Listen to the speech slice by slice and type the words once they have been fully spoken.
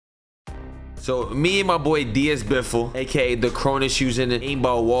So me and my boy DS Biffle, aka the Cronus using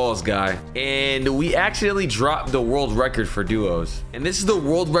aimbot walls guy, and we accidentally dropped the world record for duos. And this is the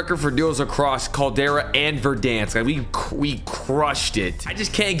world record for duos across Caldera and Verdansk. Like we crushed it. I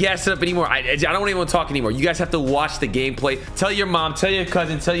just can't gas it up anymore. I don't even want to talk anymore. You guys have to watch the gameplay. Tell your mom, tell your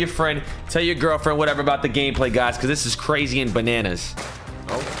cousin, tell your friend, tell your girlfriend, whatever about the gameplay, guys, because this is crazy and bananas.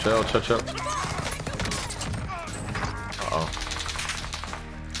 Oh, chill. Uh-oh.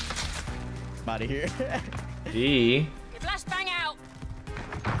 Out of here. D. Flashbang out.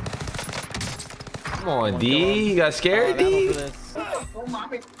 Come on, D. You got scared, D?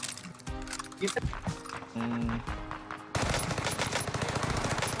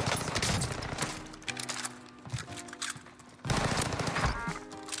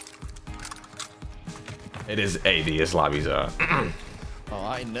 It is AD. This lobby's Oh,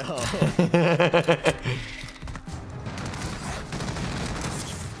 I know.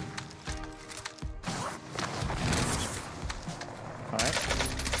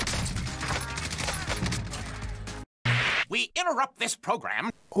 We interrupt this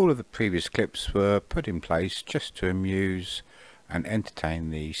program. All of the previous clips were put in place just to amuse and entertain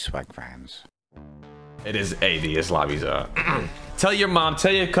the Swagg fans. It is AD. This lobby's Tell your mom,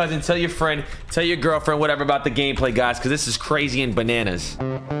 tell your cousin, tell your friend, tell your girlfriend, whatever about the gameplay, guys, because this is crazy and bananas.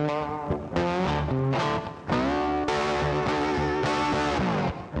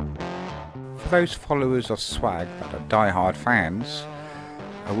 For those followers of Swagg that are die-hard fans,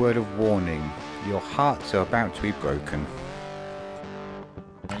 a word of warning: your hearts are about to be broken.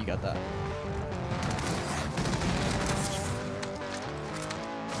 You got that.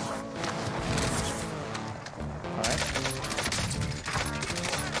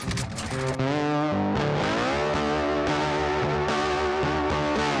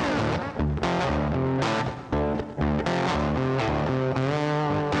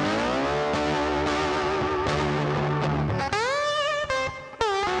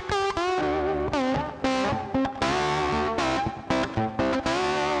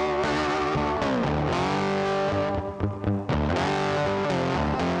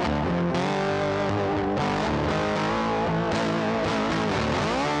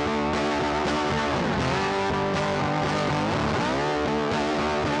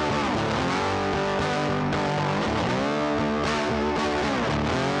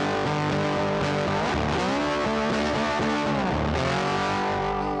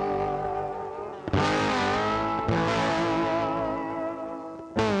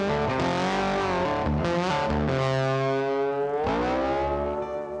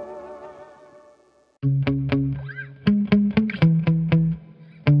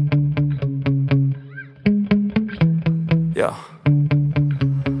 Yeah.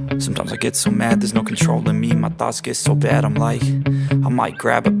 Sometimes I get so mad, there's no controlling me. My thoughts get so bad, I'm like, I might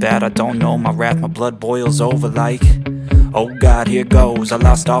grab a bat, I don't know. My wrath, my blood boils over like, oh God, here goes. I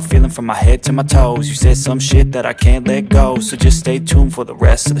lost all feeling from my head to my toes. You said some shit that I can't let go, so just stay tuned for the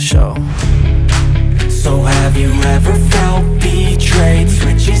rest of the show. So have you ever felt betrayed?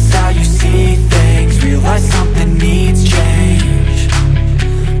 Switches how you see things, realize something needs change.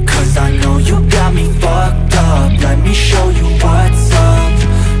 Cause I know you got me fucked up, let me show you what's up.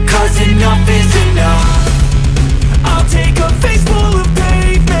 Cause enough is enough. I'll take a face full of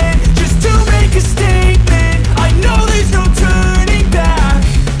pavement just to make a statement. I know there's no turning back.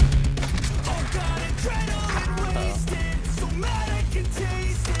 Oh God, adrenaline wasted, so mad I can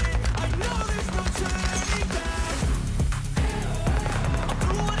taste it. I know there's no turning back.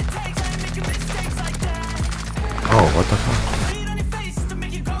 I'll do what it takes, I ain't making mistakes like that. Oh, what the fuck?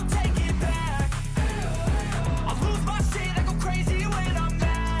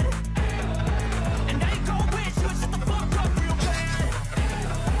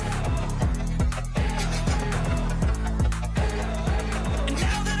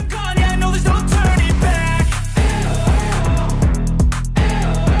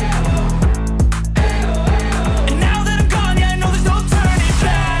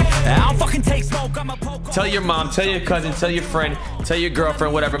 Tell your mom, tell your cousin, tell your friend, tell your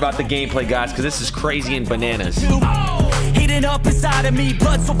girlfriend, whatever about the gameplay, guys, because this is crazy and bananas. Heating up inside of me,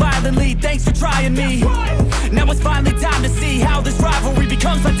 blood so violently, thanks for trying me. Now it's finally time to see how this rivalry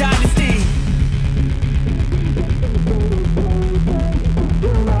becomes a dynasty.